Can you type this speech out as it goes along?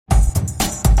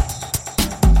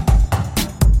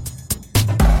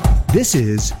This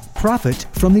is Profit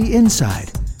from the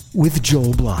Inside with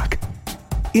Joel Block.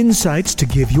 Insights to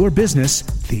give your business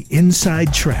the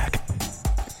inside track.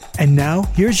 And now,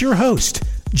 here's your host,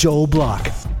 Joel Block.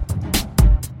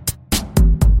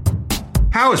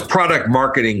 How is product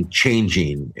marketing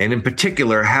changing? And in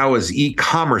particular, how is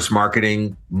e-commerce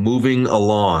marketing moving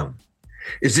along?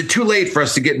 Is it too late for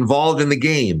us to get involved in the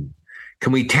game?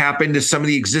 Can we tap into some of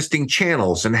the existing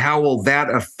channels? And how will that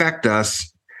affect us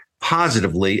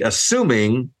positively,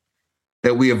 assuming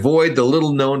that we avoid the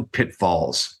little-known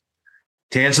pitfalls?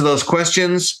 To answer those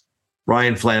questions,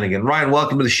 Ryan Flanagan. Ryan,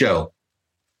 welcome to the show.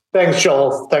 Thanks,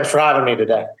 Joel. Thanks for having me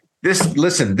today. This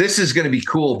is going to be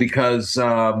cool because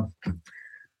a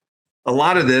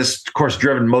lot of this, of course,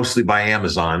 driven mostly by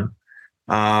Amazon,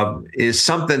 is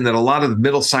something that a lot of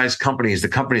middle-sized companies, the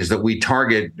companies that we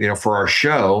target, for our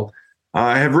show,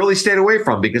 have really stayed away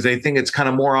from because they think it's kind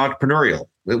of more entrepreneurial,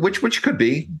 which could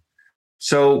be.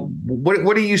 So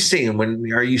what are you seeing?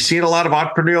 Are you seeing a lot of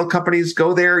entrepreneurial companies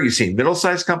go there? Are you seeing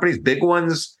middle-sized companies, big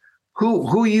ones?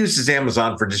 Who uses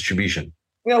Amazon for distribution?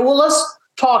 Well, let's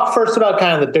talk first about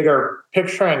kind of the bigger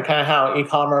picture and kind of how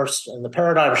e-commerce and the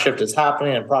paradigm shift is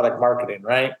happening in product marketing,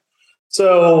 right?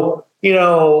 So,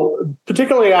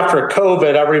 particularly after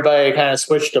COVID, everybody kind of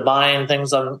switched to buying things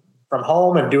from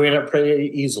home and doing it pretty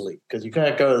easily because you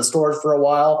couldn't go to the stores for a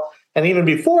while. And even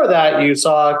before that, you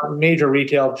saw major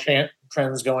retail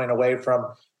trends going away from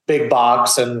big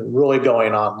box and really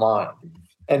going online.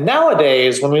 And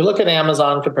nowadays, when we look at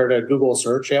Amazon compared to Google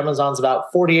search, Amazon's about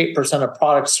 48% of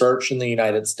product search in the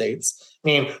United States. I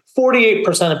mean,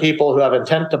 48% of people who have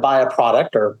intent to buy a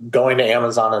product are going to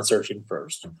Amazon and searching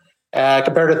first,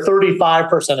 compared to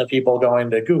 35% of people going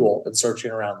to Google and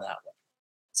searching around that way.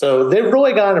 So they've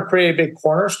really gotten a pretty big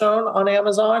cornerstone on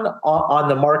Amazon on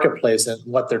the marketplace and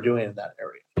what they're doing in that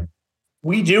area.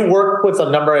 We do work with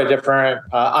a number of different,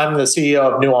 I'm the CEO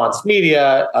of Nuance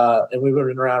Media, and we've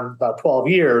been around about 12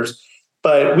 years,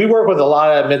 but we work with a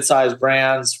lot of mid-sized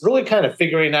brands, really kind of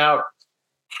figuring out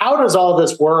how does all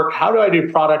this work? How do I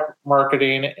do product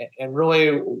marketing? And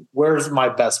really, where's my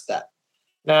best bet?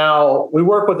 Now, we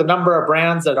work with a number of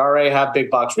brands that already have big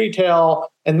box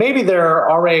retail, and maybe they're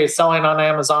already selling on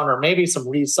Amazon, or maybe some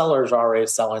resellers are already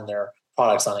selling their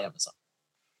products on Amazon,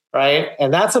 right?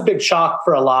 And that's a big shock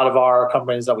for a lot of our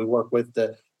companies that we work with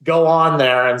to go on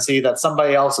there and see that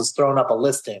somebody else has thrown up a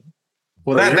listing.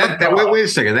 Well, wait a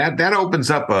second. That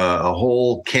opens up a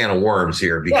whole can of worms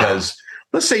here because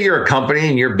let's say you're a company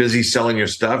and you're busy selling your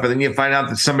stuff, and then you find out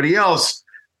that somebody else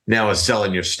now is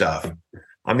selling your stuff.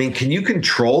 I mean, can you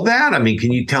control that? I mean,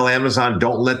 can you tell Amazon,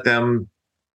 don't let them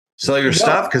sell your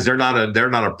stuff because they're not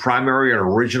a primary or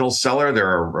original seller?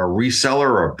 They're a reseller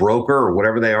or a broker or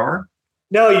whatever they are?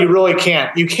 No, you really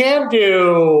can't. You can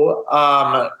do,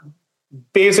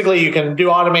 basically you can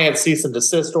do automated cease and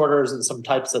desist orders and some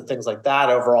types of things like that,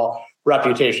 overall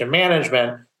reputation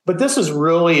management. But this is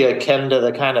really akin to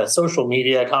the kind of social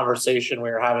media conversation we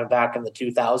were having back in the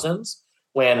 2000s.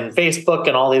 When Facebook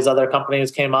and all these other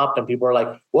companies came up and people were like,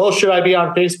 well, should I be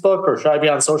on Facebook or should I be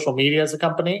on social media as a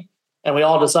company? And we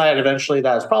all decided eventually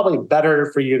that it's probably better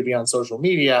for you to be on social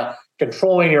media,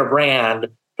 controlling your brand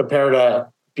compared to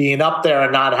being up there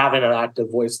and not having an active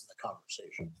voice in the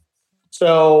conversation.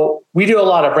 So we do a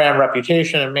lot of brand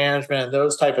reputation and management and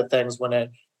those type of things when it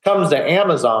comes to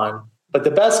Amazon. But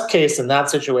the best case in that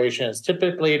situation is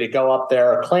typically to go up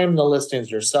there, claim the listings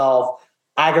yourself,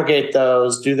 aggregate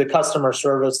those, do the customer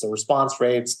service, the response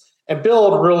rates, and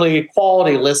build really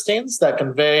quality listings that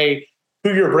convey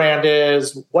who your brand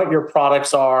is, what your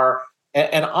products are.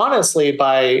 And honestly,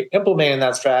 by implementing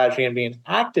that strategy and being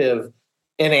active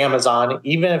in Amazon,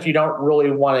 even if you don't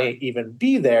really want to even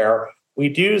be there, we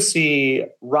do see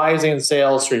rising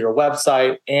sales through your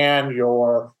website and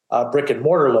your brick and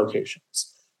mortar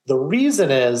locations. The reason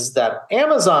is that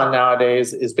Amazon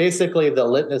nowadays is basically the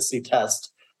litmus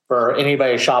test for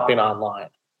anybody shopping online.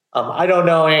 I don't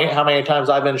know how many times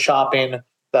I've been shopping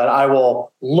that I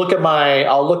will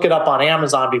I'll look it up on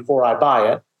Amazon before I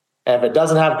buy it. And if it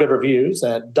doesn't have good reviews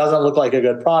and it doesn't look like a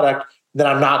good product, then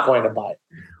I'm not going to buy it.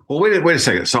 Well, wait a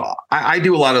second. So I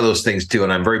do a lot of those things too,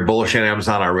 and I'm very bullish on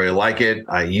Amazon. I really like it.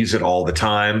 I use it all the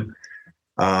time.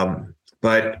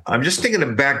 But I'm just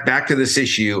thinking back to this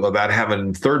issue about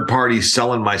having third parties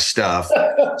selling my stuff.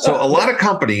 So a lot of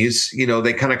companies,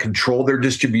 they kind of control their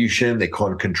distribution. They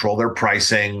control their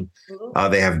pricing.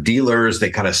 They have dealers. They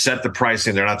kind of set the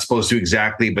pricing. They're not supposed to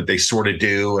exactly, but they sort of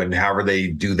do. And however they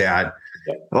do that.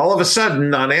 And all of a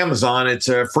sudden on Amazon, it's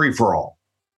a free for all.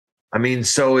 I mean,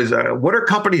 so what are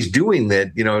companies doing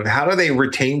that, how do they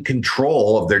retain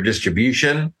control of their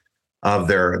distribution? of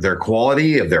their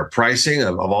quality, of their pricing,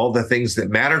 of all the things that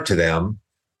matter to them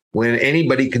when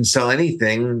anybody can sell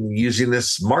anything using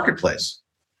this marketplace?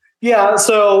 Yeah.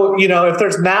 So, if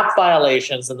there's map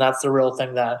violations, and that's the real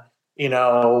thing that,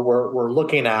 we're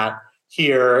looking at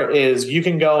here, is you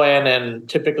can go in and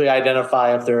typically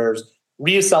identify if there's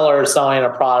resellers selling a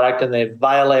product and they've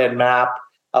violated map.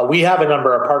 We have a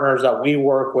number of partners that we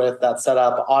work with that set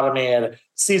up automated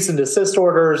cease and desist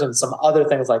orders and some other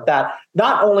things like that.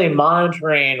 Not only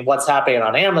monitoring what's happening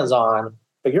on Amazon,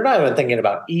 but you're not even thinking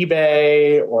about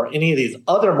eBay or any of these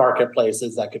other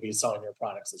marketplaces that could be selling your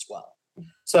products as well.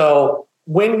 So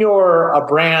when you're a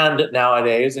brand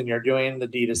nowadays and you're doing the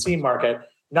D2C market,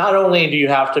 not only do you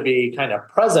have to be kind of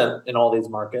present in all these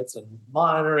markets and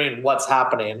monitoring what's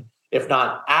happening, if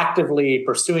not actively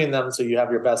pursuing them so you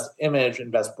have your best image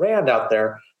and best brand out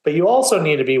there, but you also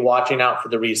need to be watching out for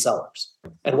the resellers.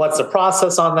 And what's the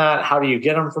process on that? How do you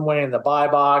get them from winning the buy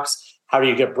box? How do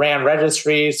you get brand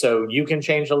registry so you can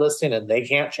change the listing and they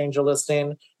can't change the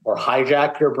listing or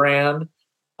hijack your brand?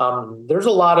 There's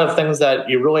a lot of things that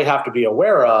you really have to be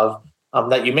aware of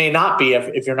that you may not be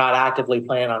if you're not actively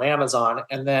playing on Amazon.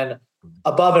 And then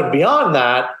above and beyond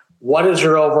that, what is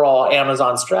your overall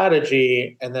Amazon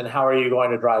strategy? And then how are you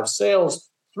going to drive sales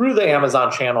through the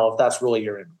Amazon channel if that's really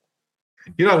your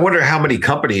aim? I wonder how many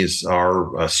companies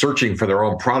are searching for their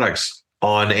own products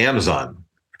on Amazon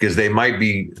because they might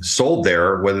be sold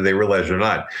there, whether they realize it or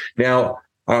not. Now,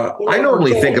 I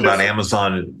normally think about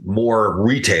Amazon more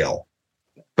retail,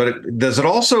 but does it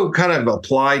also kind of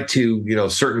apply to,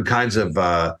 certain kinds of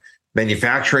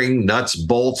manufacturing, nuts,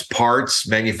 bolts, parts,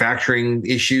 manufacturing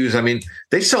issues? I mean,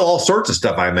 they sell all sorts of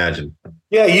stuff, I imagine.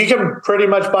 Yeah, you can pretty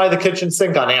much buy the kitchen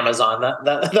sink on Amazon.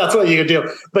 That's what you can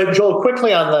do. But Joel,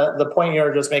 quickly on the point you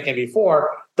were just making before,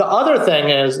 the other thing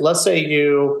is, let's say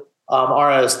you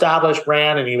are an established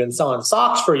brand and you've been selling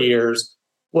socks for years.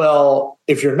 Well,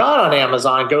 if you're not on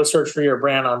Amazon, go search for your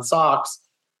brand on socks,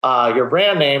 your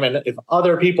brand name. And if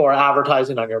other people are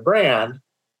advertising on your brand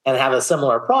and have a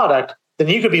similar product, then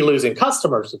you could be losing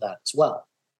customers to that as well.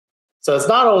 So it's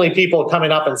not only people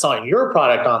coming up and selling your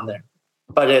product on there,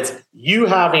 but it's you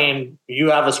have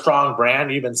a strong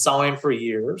brand you've been selling for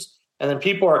years, and then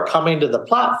people are coming to the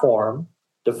platform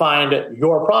to find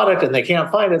your product and they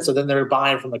can't find it, so then they're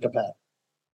buying from the competitor,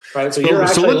 right? So you're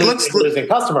actually losing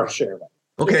customer share.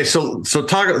 Okay, so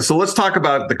let's talk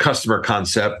about the customer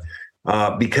concept.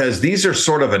 Because these are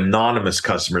sort of anonymous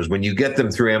customers. When you get them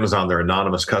through Amazon, they're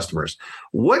anonymous customers.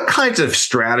 What kinds of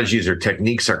strategies or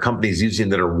techniques are companies using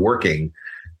that are working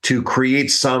to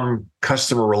create some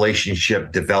customer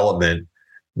relationship development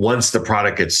once the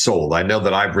product gets sold? I know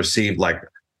that I've received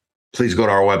please go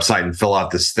to our website and fill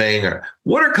out this thing. Or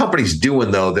what are companies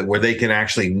doing though where they can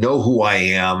actually know who I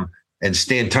am and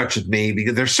stay in touch with me?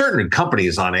 Because there's certain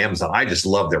companies on Amazon, I just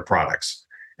love their products.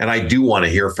 And I do want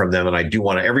to hear from them. And I do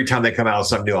want to, every time they come out with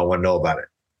something new, I want to know about it.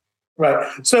 Right.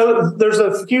 So there's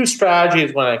a few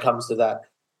strategies when it comes to that.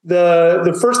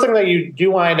 The first thing that you do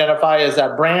want to identify is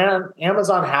that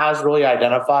Amazon has really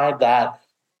identified that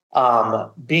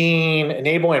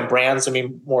enabling brands to be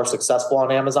more successful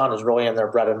on Amazon is really in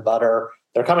their bread and butter.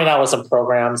 They're coming out with some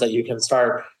programs that you can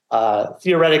start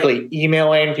theoretically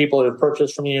emailing people who've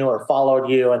purchased from you or followed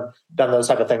you and done those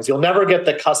type of things. You'll never get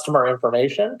the customer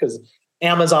information because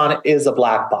Amazon is a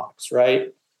black box,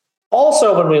 right?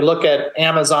 Also, when we look at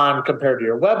Amazon compared to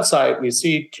your website, we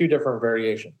see two different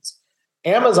variations.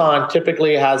 Amazon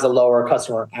typically has a lower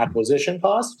customer acquisition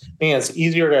cost, meaning it's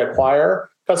easier to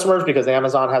acquire customers because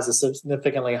Amazon has a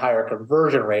significantly higher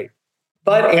conversion rate.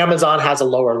 But Amazon has a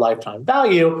lower lifetime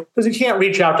value because you can't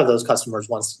reach out to those customers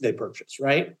once they purchase,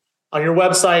 right? On your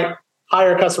website,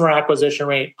 higher customer acquisition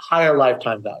rate, higher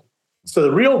lifetime value. So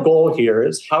the real goal here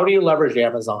is how do you leverage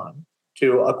Amazon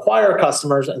to acquire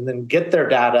customers and then get their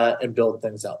data and build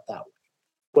things out that way?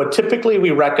 What typically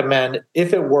we recommend,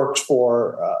 if it works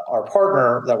for our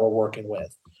partner that we're working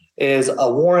with, is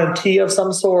a warranty of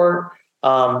some sort,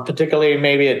 particularly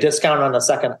maybe a discount on a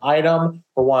second item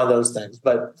or one of those things.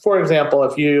 But for example,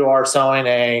 if you are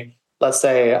selling let's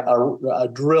say a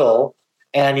drill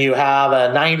and you have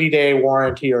a 90-day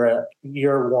warranty or a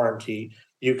year warranty,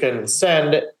 you can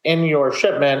send in your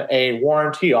shipment a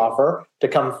warranty offer to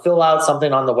come fill out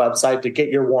something on the website to get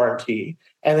your warranty.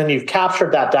 And then you've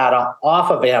captured that data off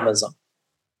of Amazon.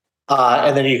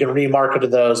 And then you can remarket to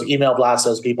those, email blast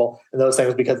those people and those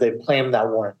things because they've claimed that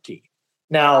warranty.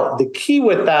 Now, the key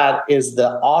with that is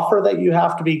the offer that you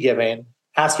have to be giving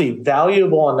has to be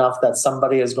valuable enough that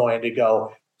somebody is going to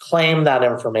go claim that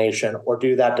information or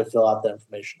do that to fill out the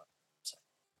information.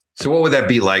 So what would that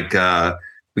be like?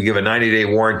 we give a 90-day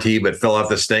warranty, but fill out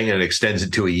this thing and it extends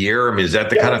it to a year. I mean, is that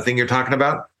the kind of thing you're talking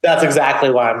about? That's exactly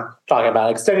what I'm talking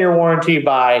about. Extend your warranty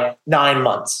by 9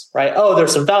 months, right? Oh,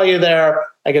 there's some value there.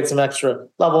 I get some extra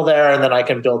level there, and then I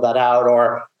can build that out.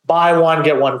 Or buy one,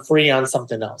 get one free on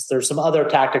something else. There's some other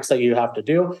tactics that you have to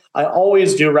do. I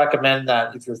always do recommend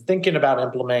that if you're thinking about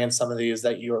implementing some of these,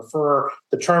 that you refer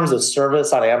the terms of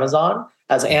service on Amazon,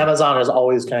 as Amazon is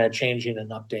always kind of changing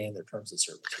and updating their terms of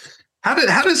service. How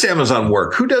does Amazon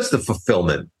work? Who does the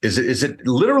fulfillment? Is it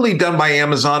literally done by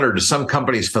Amazon, or do some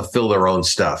companies fulfill their own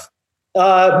stuff?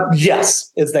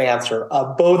 Yes, is the answer.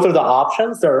 Both are the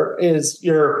options. There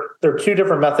are two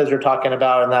different methods you're talking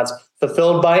about, and that's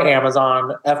fulfilled by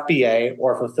Amazon, FBA,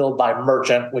 or fulfilled by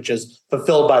merchant, which is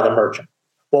fulfilled by the merchant.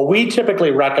 What we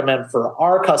typically recommend for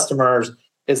our customers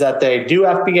is that they do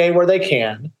FBA where they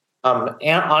can.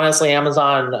 And honestly,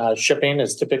 Amazon shipping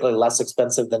is typically less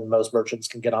expensive than most merchants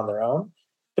can get on their own,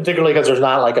 particularly because there's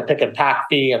not like a pick and pack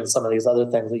fee and some of these other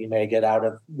things that you may get out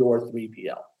of your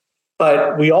 3PL.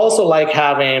 But we also like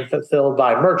having fulfilled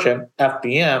by merchant,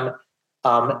 FBM,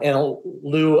 in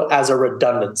lieu as a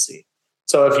redundancy.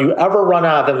 So if you ever run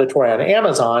out of inventory on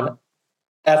Amazon,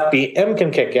 FBM can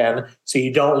kick in so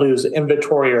you don't lose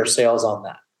inventory or sales on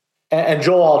that. And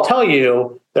Joel, I'll tell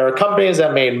you, there are companies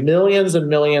that made millions and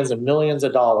millions and millions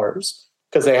of dollars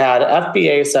because they had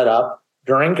FBA set up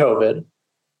during COVID.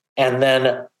 And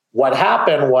then what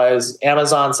happened was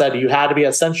Amazon said you had to be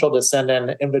essential to send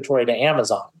in inventory to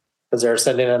Amazon because they're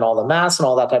sending in all the masks and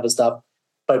all that type of stuff.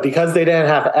 But because they didn't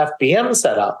have FBM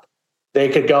set up, they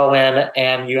could go in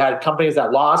and you had companies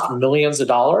that lost millions of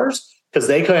dollars because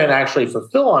they couldn't actually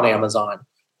fulfill on Amazon.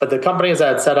 But the companies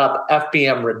that had set up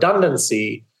FBM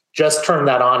redundancy just turned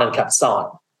that on and kept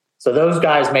selling. So those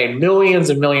guys made millions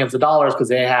and millions of dollars because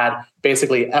they had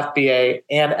basically FBA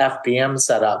and FBM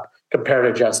set up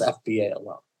compared to just FBA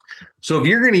alone. So if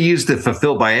you're going to use the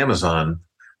Fulfilled by Amazon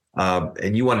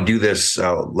and you want to do this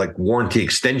like warranty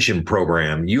extension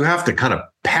program, you have to kind of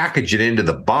package it into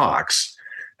the box,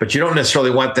 but you don't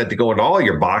necessarily want that to go into all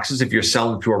your boxes. If you're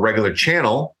selling to a regular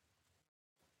channel,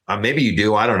 maybe you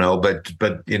do, I don't know. But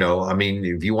you know, I mean,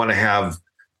 if you want to have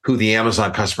who the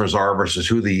Amazon customers are versus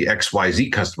who the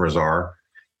XYZ customers are,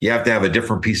 you have to have a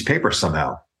different piece of paper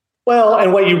somehow. Well,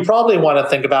 and what you probably want to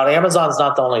think about, Amazon's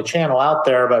not the only channel out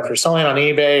there, but if you're selling on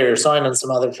eBay or you're selling in some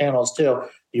other channels too,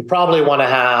 you probably want to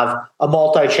have a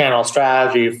multi-channel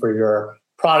strategy for your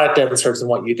product inserts and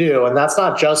what you do. And that's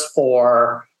not just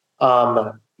for,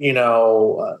 the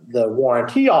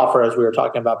warranty offer, as we were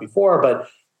talking about before, but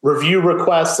review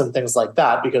requests and things like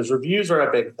that, because reviews are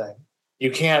a big thing. You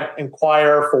can't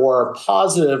inquire for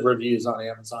positive reviews on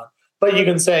Amazon, but you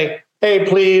can say, hey,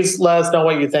 please let us know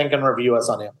what you think and review us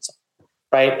on Amazon,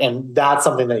 right? And that's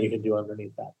something that you can do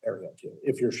underneath that area too,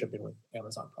 if you're shipping with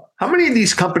Amazon products. How many of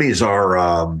these companies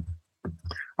are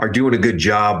doing a good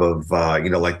job of,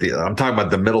 I'm talking about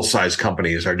the middle-sized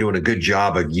companies are doing a good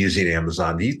job of using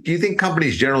Amazon. Do you think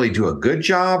companies generally do a good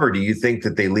job, or do you think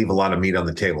that they leave a lot of meat on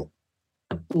the table?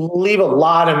 Leave a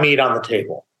lot of meat on the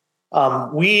table.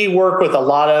 We work with a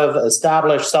lot of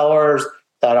established sellers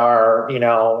that are, in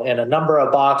a number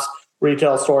of box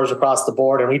retail stores across the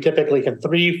board. And we typically can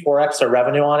 3-4x their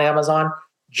revenue on Amazon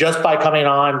just by coming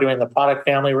on, doing the product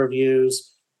family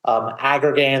reviews,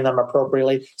 aggregating them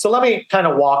appropriately. So let me kind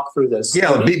of walk through this.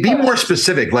 Yeah, be more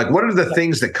specific. Like, what are the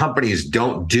things that companies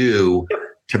don't do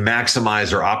to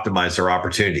maximize or optimize their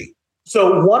opportunity?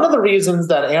 So one of the reasons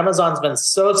that Amazon's been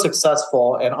so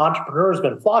successful and entrepreneurs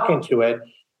been flocking to it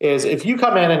is if you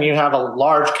come in and you have a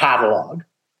large catalog,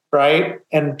 right?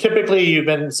 And typically you've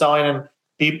been selling in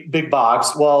big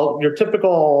box. Well, your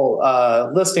typical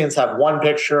listings have one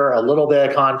picture, a little bit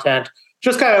of content,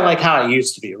 just kind of like how it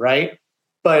used to be, right?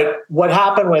 But what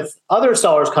happened with other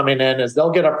sellers coming in is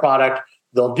they'll get a product,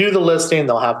 they'll do the listing,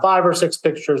 they'll have 5 or 6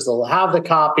 pictures, they'll have the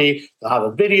copy, they'll have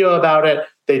a video about it.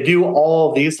 They do all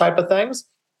of these type of things.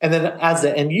 And then as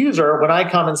the end user, when I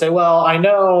come and say, well, I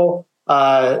know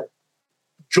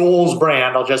Joel's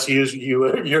brand, I'll just use you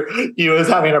as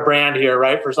having a brand here,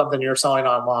 right? For something you're selling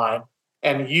online.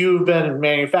 And you've been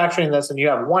manufacturing this and you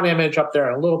have one image up there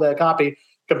and a little bit of copy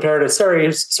compared to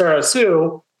Sarah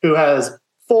Sue, who has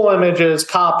full images,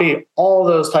 copy, all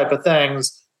those type of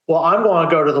things. Well, I'm going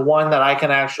to go to the one that I can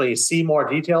actually see more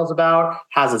details about,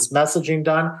 has its messaging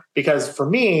done, because for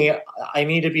me, I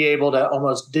need to be able to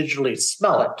almost digitally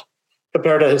smell it.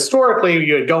 Compared to historically,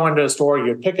 you would go into a store,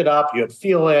 you'd pick it up, you'd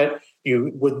feel it,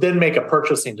 you would then make a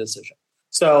purchasing decision.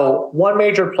 So one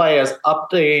major play is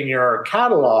updating your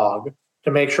catalog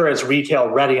to make sure it's retail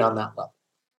ready on that level.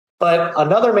 But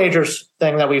another major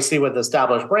thing that we see with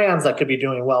established brands that could be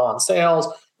doing well on sales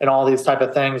and all these type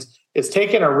of things is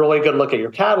taking a really good look at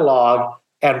your catalog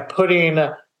and putting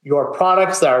your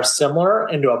products that are similar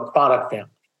into a product family.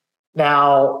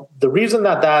 Now, the reason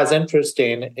that is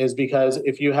interesting is because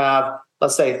if you have,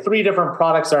 let's say, 3 different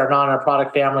products that are not in a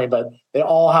product family, but they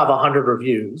all have 100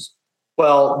 reviews,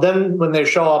 well, then when they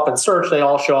show up in search, they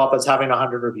all show up as having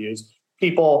 100 reviews.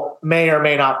 People may or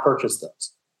may not purchase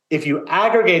those. If you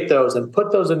aggregate those and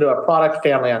put those into a product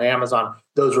family on Amazon,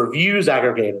 those reviews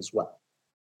aggregate as well.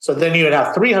 So then you would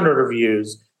have 300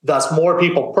 reviews, thus more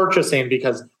people purchasing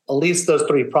because at least those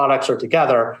 3 products are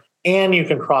together, and you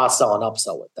can cross-sell and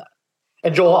upsell with that.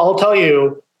 And Joel, I'll tell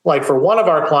you, like for one of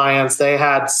our clients, they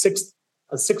had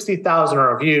 60,000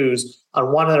 reviews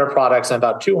on one of their products and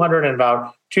about 200 and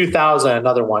about 2,000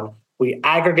 another one. We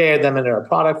aggregated them into a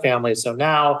product family. So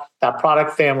now that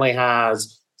product family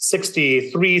has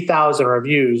 63,000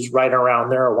 reviews right around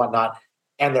there or whatnot.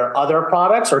 And their other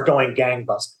products are going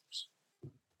gangbusters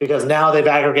because now they've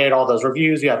aggregated all those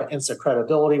reviews. You have instant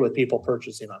credibility with people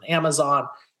purchasing on Amazon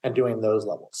and doing those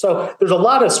levels. So there's a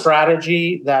lot of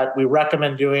strategy that we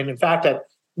recommend doing. In fact, at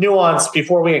Nuance,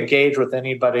 before we engage with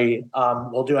anybody,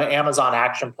 we'll do an Amazon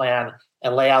action plan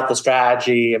and lay out the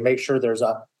strategy and make sure there's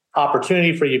a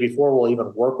opportunity for you before we'll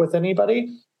even work with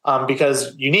anybody.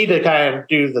 Because you need to kind of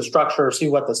do the structure, see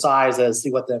what the size is,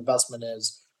 see what the investment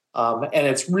is. And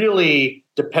it's really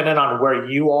dependent on where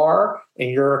you are in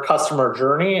your customer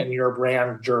journey and your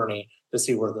brand journey to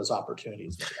see where those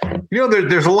opportunities are.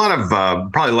 There's a lot of,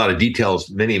 probably a lot of details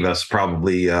many of us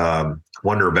probably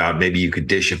wonder about. Maybe you could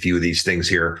dish a few of these things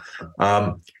here.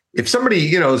 If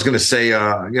somebody, is going to say,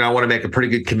 I want to make a pretty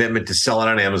good commitment to sell it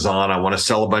on Amazon. I want to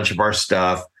sell a bunch of our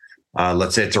stuff.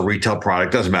 Let's say it's a retail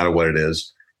product, doesn't matter what it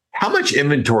is. How much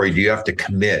inventory do you have to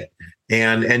commit?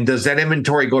 And does that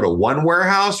inventory go to one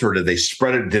warehouse, or do they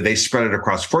spread it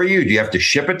across for you? Do you have to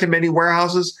ship it to many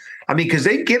warehouses? I mean, because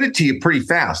they get it to you pretty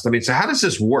fast. I mean, so how does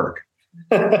this work?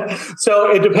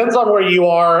 So it depends on where you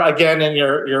are, again, in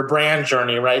your brand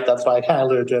journey, right? That's why I kind of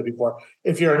alluded to it before.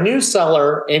 If you're a new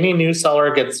seller, any new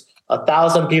seller gets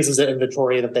 1,000 pieces of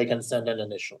inventory that they can send in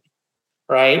initially,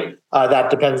 right? That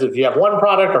depends if you have one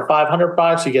product or 500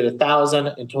 products, you get 1,000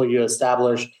 until you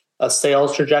establish a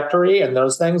sales trajectory and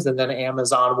those things. And then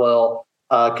Amazon will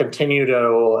continue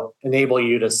to enable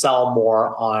you to sell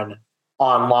more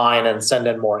online and send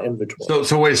in more inventory.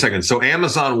 So wait a second. So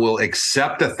Amazon will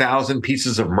accept 1,000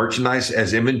 pieces of merchandise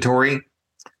as inventory.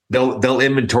 They'll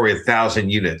inventory 1,000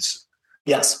 units.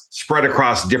 Yes. Spread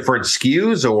across different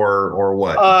SKUs or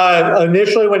what?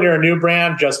 Initially, when you're a new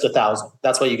brand, just 1,000.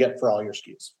 That's what you get for all your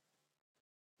SKUs.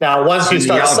 Now, once you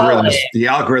start selling, the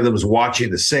algorithm's watching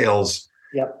the sales.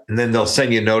 Yep. And then they'll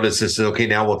send you notices. Okay,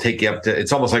 now we'll take you up to,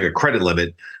 it's almost like a credit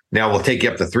limit. Now we'll take you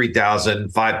up to 3,000,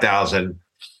 5,000.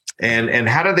 And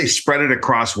how do they spread it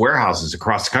across warehouses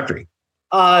across the country?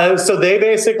 So they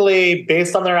basically,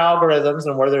 based on their algorithms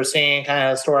and where they're seeing kind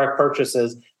of historic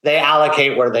purchases, they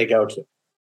allocate where they go to,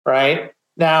 right?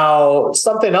 Now,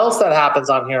 something else that happens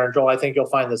on here, and Joel, I think you'll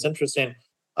find this interesting.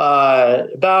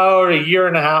 About a year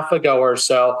and a half ago or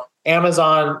so,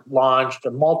 Amazon launched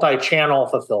a multi-channel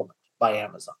fulfillment by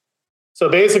Amazon. So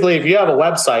basically, if you have a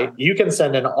website, you can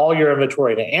send in all your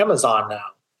inventory to Amazon now,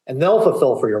 and they'll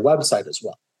fulfill for your website as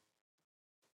well.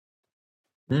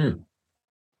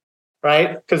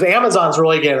 Right? Because Amazon's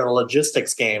really getting a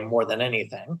logistics game more than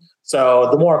anything. So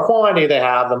the more quantity they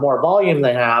have, the more volume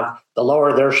they have, the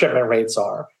lower their shipment rates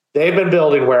are. They've been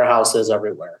building warehouses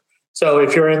everywhere. So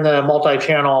if you're in the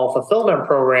multi-channel fulfillment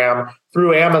program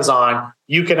through Amazon,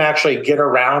 you can actually get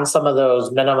around some of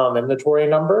those minimum inventory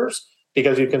numbers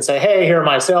because you can say, hey, here are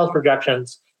my sales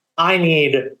projections. I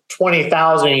need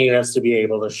 20,000 units to be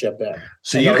able to ship in.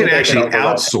 So you can actually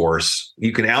outsource.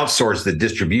 You can outsource the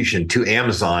distribution to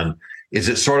Amazon. Is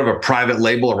it sort of a private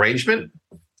label arrangement?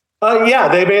 Yeah,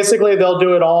 they'll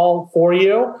do it all for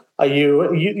you.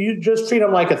 You just treat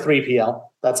them like a 3PL.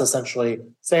 That's essentially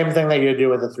same thing that you do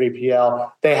with a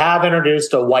 3PL. They have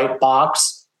introduced a white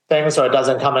box thing, so it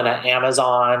doesn't come in an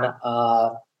Amazon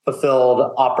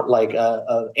fulfilled like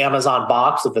a Amazon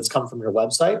box if it's come from your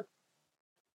website.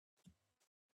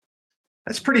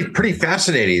 That's pretty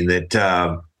fascinating that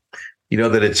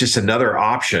that it's just another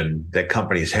option that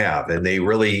companies have, and they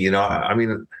really I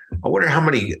wonder how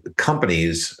many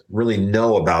companies really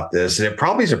know about this, and it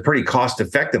probably is a pretty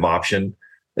cost-effective option,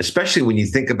 especially when you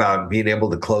think about being able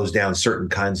to close down certain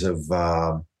kinds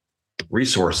of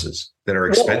resources that are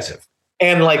expensive.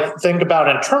 And think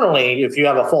about internally, if you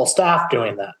have a full staff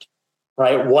doing that,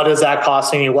 right? What is that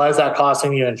costing you? What is that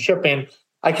costing you in shipping?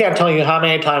 I can't tell you how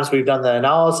many times we've done the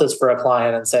analysis for a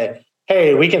client and say,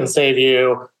 hey, we can save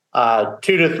you $2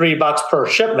 to $3 per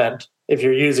shipment if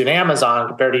you're using Amazon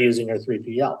compared to using your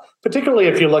 3PL, particularly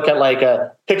if you look at like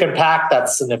a pick and pack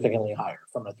that's significantly higher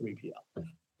from a 3PL,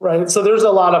 right? So there's a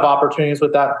lot of opportunities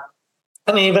with that.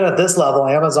 And even at this level,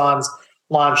 Amazon's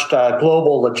launched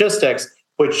global logistics,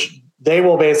 which they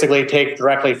will basically take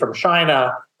directly from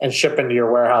China and ship into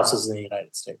your warehouses in the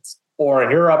United States or in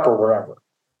Europe or wherever.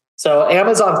 So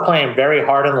Amazon's playing very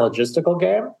hard in the logistical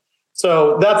game.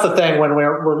 So that's the thing when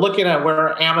we're looking at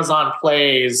where Amazon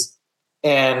plays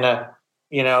in,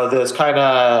 this kind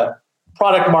of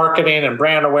product marketing and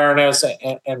brand awareness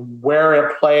and where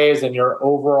it plays in your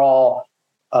overall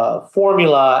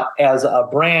formula as a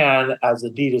brand, as a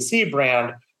D2C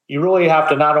brand. You really have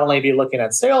to not only be looking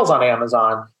at sales on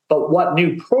Amazon, but what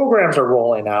new programs are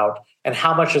rolling out and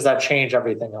how much does that change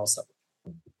everything else.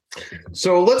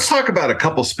 So let's talk about a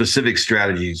couple specific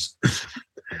strategies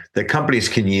that companies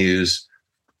can use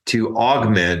to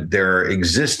augment their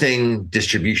existing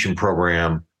distribution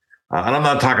program. And I'm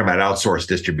not talking about outsourced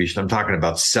distribution. I'm talking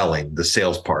about selling, the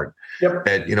sales part. Yep.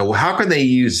 And, how can they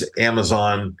use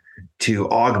Amazon to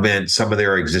augment some of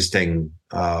their existing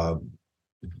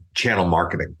channel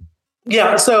marketing?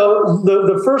 Yeah. So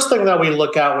the first thing that we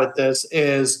look at with this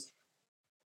is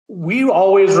we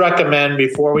always recommend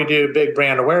before we do big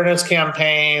brand awareness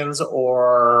campaigns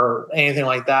or anything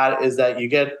like that is that you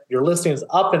get your listings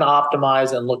up and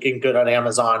optimized and looking good on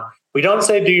Amazon. We don't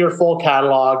say do your full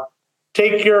catalog.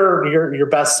 Take your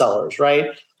best sellers,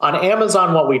 right? On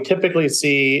Amazon, what we typically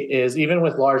see is even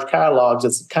with large catalogs,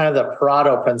 it's kind of the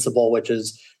Pareto principle, which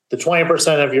is the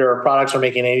 20% of your products are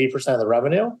making 80% of the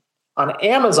revenue. On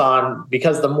Amazon,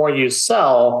 because the more you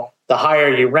sell, the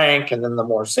higher you rank, and then the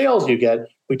more sales you get,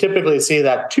 we typically see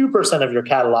that 2% of your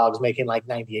catalogs making like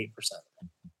 98%.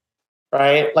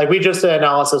 Right? Like we just did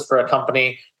analysis for a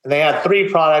company, and they had 3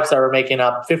 products that were making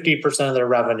up 50% of their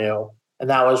revenue. And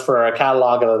that was for a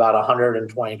catalog of about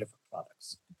 120 different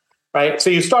products, right? So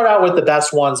you start out with the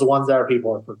best ones, the ones that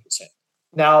people are purchasing.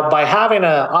 Now, by having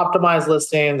an optimized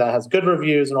listing that has good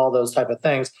reviews and all those type of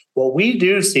things, what we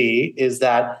do see is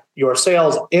that your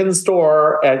sales in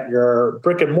store at your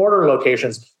brick and mortar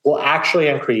locations will actually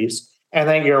increase, and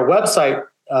then your website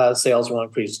sales will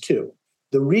increase too.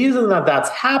 The reason that that's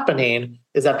happening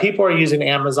is that people are using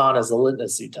Amazon as a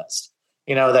litmus test.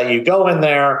 That you go in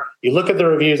there, you look at the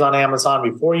reviews on Amazon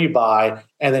before you buy,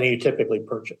 and then you typically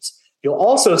purchase. You'll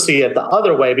also see it the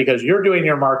other way because you're doing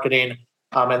your marketing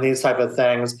and these type of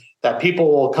things that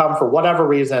people will come for whatever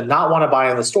reason, not want to buy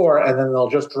in the store, and then they'll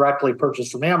just directly purchase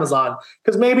from Amazon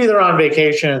because maybe they're on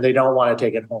vacation and they don't want to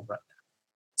take it home right now.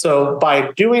 So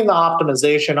by doing the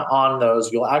optimization on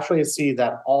those, you'll actually see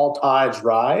that all tides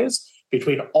rise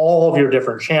between all of your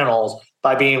different channels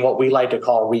by being what we like to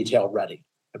call retail ready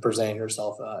and presenting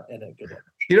yourself in a good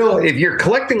image. If you're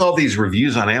collecting all these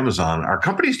reviews on Amazon, are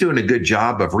companies doing a good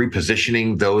job of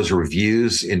repositioning those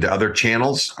reviews into other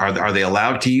channels? Are they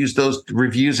allowed to use those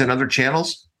reviews in other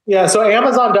channels? Yeah, so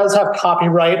Amazon does have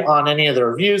copyright on any of the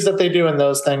reviews that they do and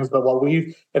those things. But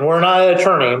and we're not an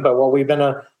attorney, but what we've been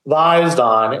advised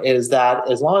on is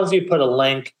that as long as you put a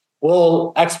link,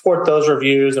 we'll export those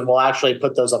reviews and we'll actually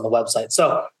put those on the website.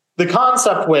 So the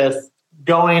concept with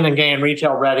going and getting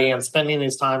retail ready and spending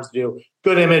these times to do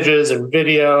good images and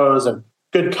videos and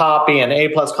good copy and A+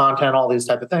 content, all these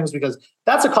type of things, because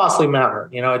that's a costly matter.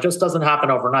 It just doesn't happen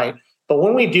overnight. But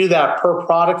when we do that per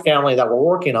product family that we're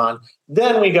working on,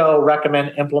 then we go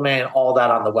recommend implementing all that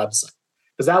on the website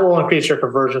because that will increase your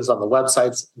conversions on the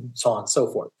websites and so on and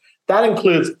so forth. That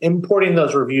includes importing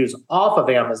those reviews off of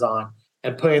Amazon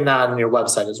and putting that on your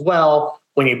website as well.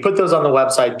 When you put those on the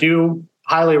website, do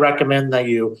highly recommend that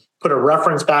you put a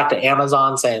reference back to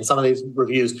Amazon saying some of these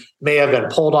reviews may have been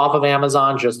pulled off of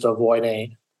Amazon just to avoid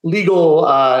any legal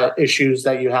issues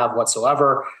that you have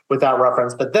whatsoever with that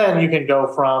reference. But then you can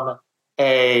go from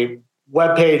a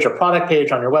web page or product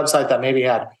page on your website that maybe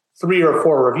had 3 or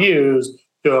 4 reviews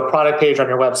to a product page on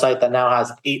your website that now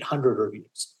has 800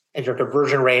 reviews. And your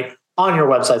conversion rate on your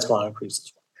website is going to increase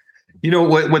as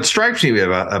well. What strikes me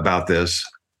about this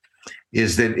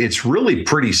is that it's really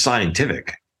pretty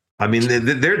scientific. I mean,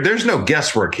 there's no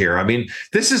guesswork here. I mean,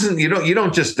 this isn't, you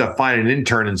don't just find an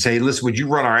intern and say, listen, would you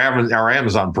run our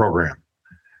Amazon program?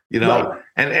 Right.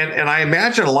 And I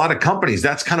imagine a lot of companies,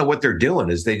 that's kind of what they're doing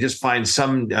is they just find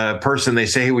some person, they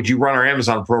say, hey, would you run our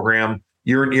Amazon program?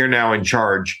 You're now in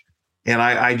charge. And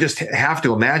I just have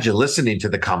to imagine listening to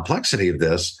the complexity of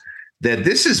this, that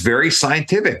this is very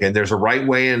scientific and there's a right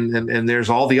way and there's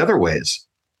all the other ways.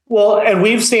 Well, and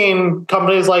we've seen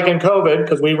companies like in COVID,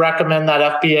 because we recommend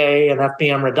that FBA and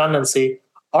FBM redundancy,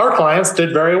 our clients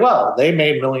did very well. They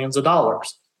made millions of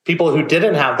dollars. People who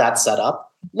didn't have that set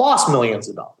up lost millions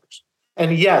of dollars.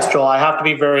 And yes, Joel, I have to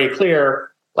be very clear.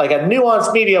 Like at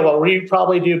Nuance Media, what we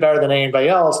probably do better than anybody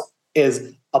else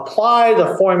is apply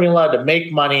the formula to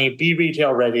make money, be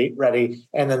retail ready,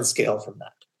 and then scale from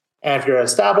that. And if you're an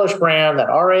established brand that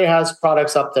already has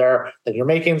products up there, that you're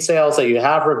making sales, that you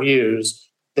have reviews,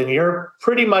 then you're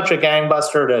pretty much a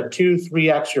gangbuster to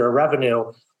 2-3x your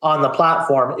revenue on the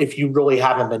platform if you really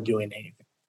haven't been doing anything.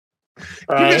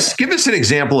 Right? Give us an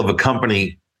example of a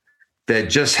company that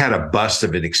just had a bust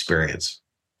of an experience.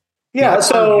 Yeah,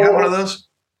 so you got one of those?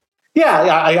 Yeah,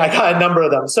 I got a number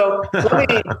of them. So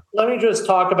let me just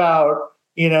talk about,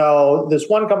 this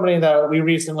one company that we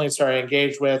recently started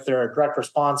engaged with. They're a direct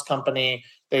response company.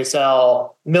 They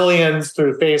sell millions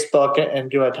through Facebook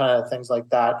and do a ton of things like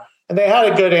that. And they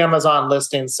had a good Amazon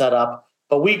listing set up,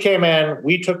 but we came in,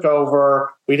 we took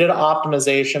over, we did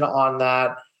optimization on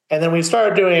that. And then we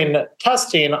started doing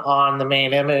testing on the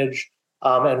main image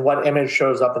and what image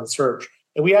shows up in search.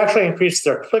 And we actually increased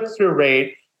their click-through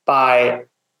rate by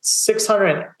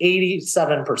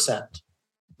 687%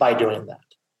 by doing that.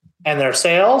 And their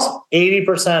sales,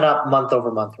 80% up month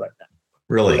over month right now.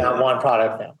 Really? With that one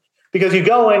product now. Because you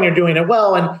go in, you're doing it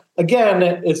well. And again,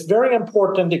 it's very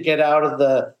important to get out of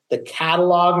the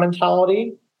catalog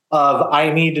mentality of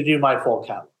I need to do my full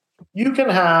catalog. You can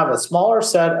have a smaller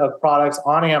set of products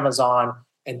on Amazon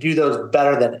and do those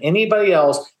better than anybody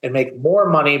else and make more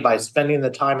money by spending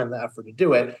the time and the effort to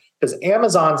do it. Because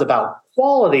Amazon's about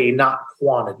quality, not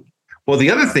quantity. Well, the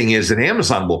other thing is that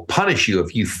Amazon will punish you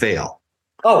if you fail.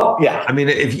 Oh, yeah. I mean,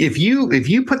 if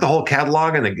you put the whole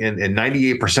catalog and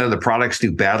 98% of the products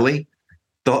do badly,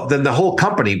 then the whole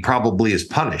company probably is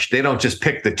punished. They don't just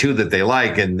pick the two that they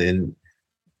like and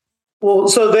Well,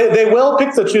 so they will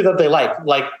pick the two that they like.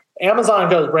 Like Amazon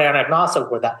goes brand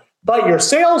agnostic with that. But your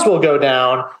sales will go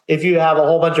down if you have a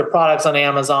whole bunch of products on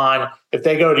Amazon. If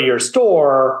they go to your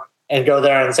store and go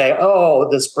there and say, oh,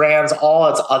 this brand's all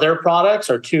its other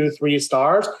products are 2-3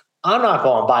 stars, I'm not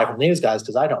going to buy from these guys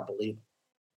because I don't believe them.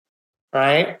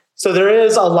 Right? So there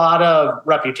is a lot of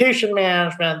reputation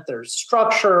management, there's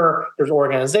structure, there's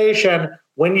organization.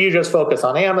 When do you just focus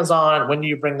on Amazon? When do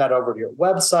you bring that over to your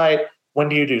website? When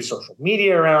do you do social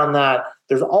media around that?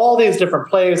 There's all these different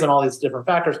plays and all these different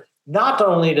factors, not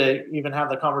only to even have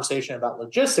the conversation about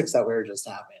logistics that we were just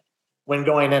having when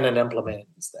going in and implementing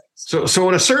these things. So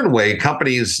in a certain way,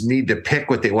 companies need to pick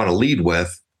what they want to lead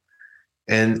with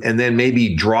and then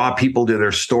maybe draw people to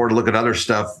their store to look at other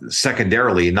stuff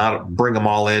secondarily, not bring them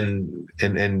all in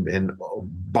and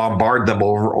bombard them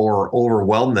or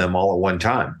overwhelm them all at one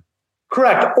time.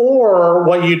 Correct. Or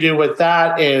what you do with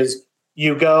that is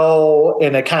you go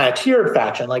in a kind of tiered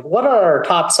fashion. Like, what are our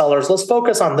top sellers? Let's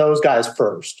focus on those guys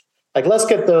first. Like, let's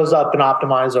get those up and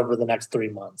optimized over the next 3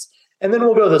 months. And then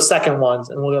we'll go to the second ones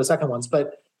and we'll go to the second ones.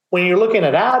 But when you're looking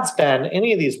at ad spend,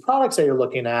 any of these products that you're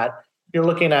looking at,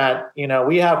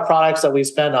 we have products that we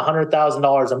spend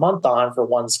 $100,000 a month on for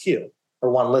one SKU or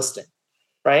one listing,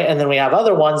 right? And then we have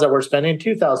other ones that we're spending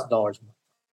 $2,000 a month.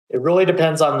 It really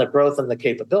depends on the growth and the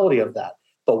capability of that.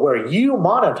 But where you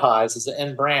monetize as an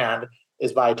end brand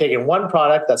is by taking one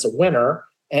product that's a winner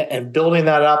and building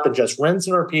that up and just rinse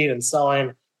and repeat and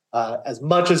selling as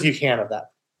much as you can of that.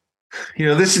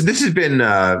 This has been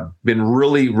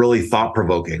really, really thought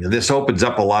provoking, and this opens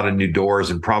up a lot of new doors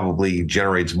and probably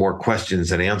generates more questions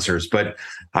than answers. But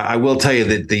I will tell you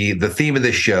that the theme of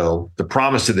this show, the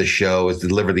promise of this show, is to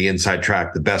deliver the inside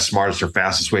track, the best, smartest, or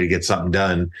fastest way to get something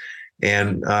done,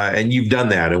 and you've done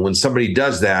that. And when somebody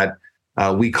does that,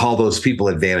 we call those people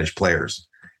advantage players,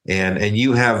 and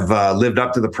you have lived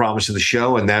up to the promise of the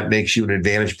show, and that makes you an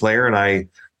advantage player. And I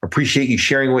appreciate you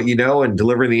sharing what you know and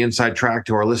delivering the inside track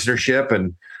to our listenership.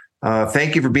 And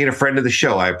thank you for being a friend of the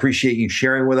show. I appreciate you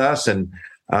sharing with us and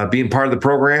being part of the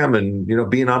program and,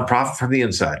 being on Profit from the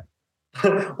Inside.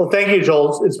 Well, thank you,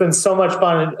 Joel. It's been so much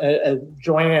fun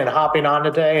joining and hopping on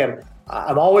today. And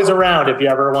I'm always around if you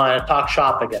ever want to talk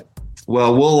shop again.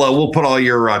 Well, we'll put all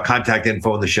your contact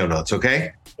info in the show notes.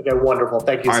 Okay. Okay. Wonderful.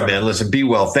 Thank you. All right, man. Listen, be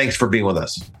well. Thanks for being with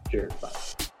us. Cheers. Bye.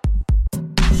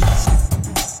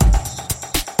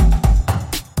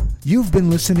 You've been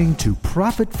listening to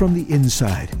Profit from the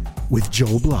Inside with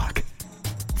Joel Block.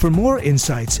 For more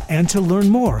insights and to learn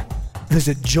more,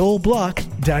 visit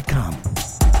joelblock.com.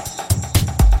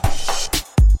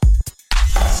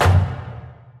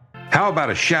 How about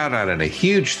a shout out and a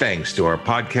huge thanks to our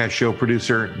podcast show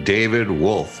producer, David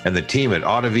Wolf, and the team at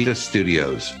Audivita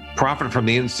Studios. Profit from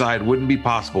the Inside wouldn't be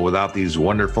possible without these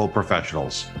wonderful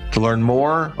professionals. To learn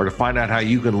more or to find out how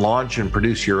you can launch and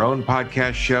produce your own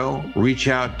podcast show, reach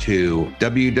out to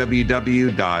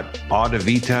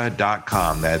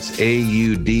www.audivita.com. That's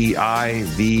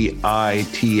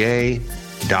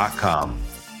AUDIVITA.com.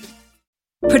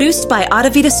 Produced by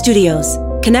Audavita Studios.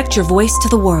 Connect your voice to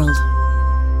the world.